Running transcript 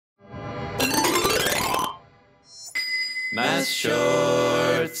Math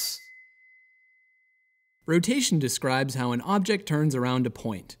Shorts. Rotation describes how an object turns around a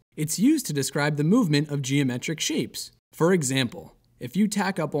point. It's used to describe the movement of geometric shapes. For example, if you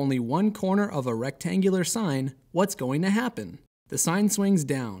tack up only one corner of a rectangular sign, what's going to happen? The sign swings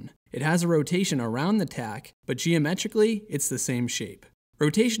down. It has a rotation around the tack, but geometrically, it's the same shape.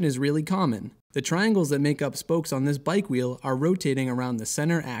 Rotation is really common. The triangles that make up spokes on this bike wheel are rotating around the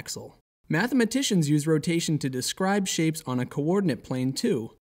center axle. Mathematicians use rotation to describe shapes on a coordinate plane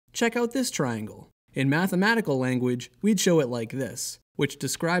too. Check out this triangle. In mathematical language, we'd show it like this, which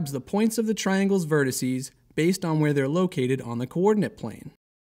describes the points of the triangle's vertices based on where they're located on the coordinate plane.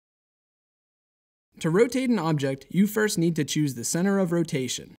 To rotate an object, you first need to choose the center of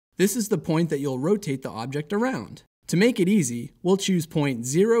rotation. This is the point that you'll rotate the object around. To make it easy, we'll choose point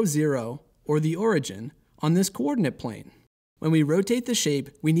 0, 0, or the origin, on this coordinate plane. When we rotate the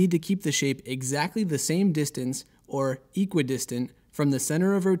shape, we need to keep the shape exactly the same distance, or equidistant, from the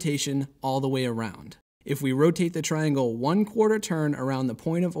center of rotation all the way around. If we rotate the triangle 1/4 turn around the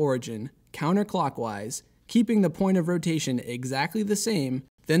point of origin, counterclockwise, keeping the point of rotation exactly the same,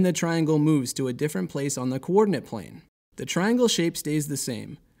 then the triangle moves to a different place on the coordinate plane. The triangle shape stays the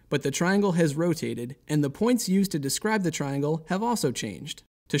same, but the triangle has rotated, and the points used to describe the triangle have also changed.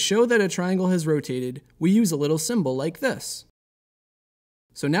 To show that a triangle has rotated, we use a little symbol like this.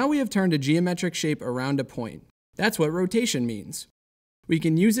 So now we have turned a geometric shape around a point. That's what rotation means. We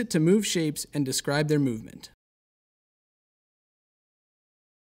can use it to move shapes and describe their movement.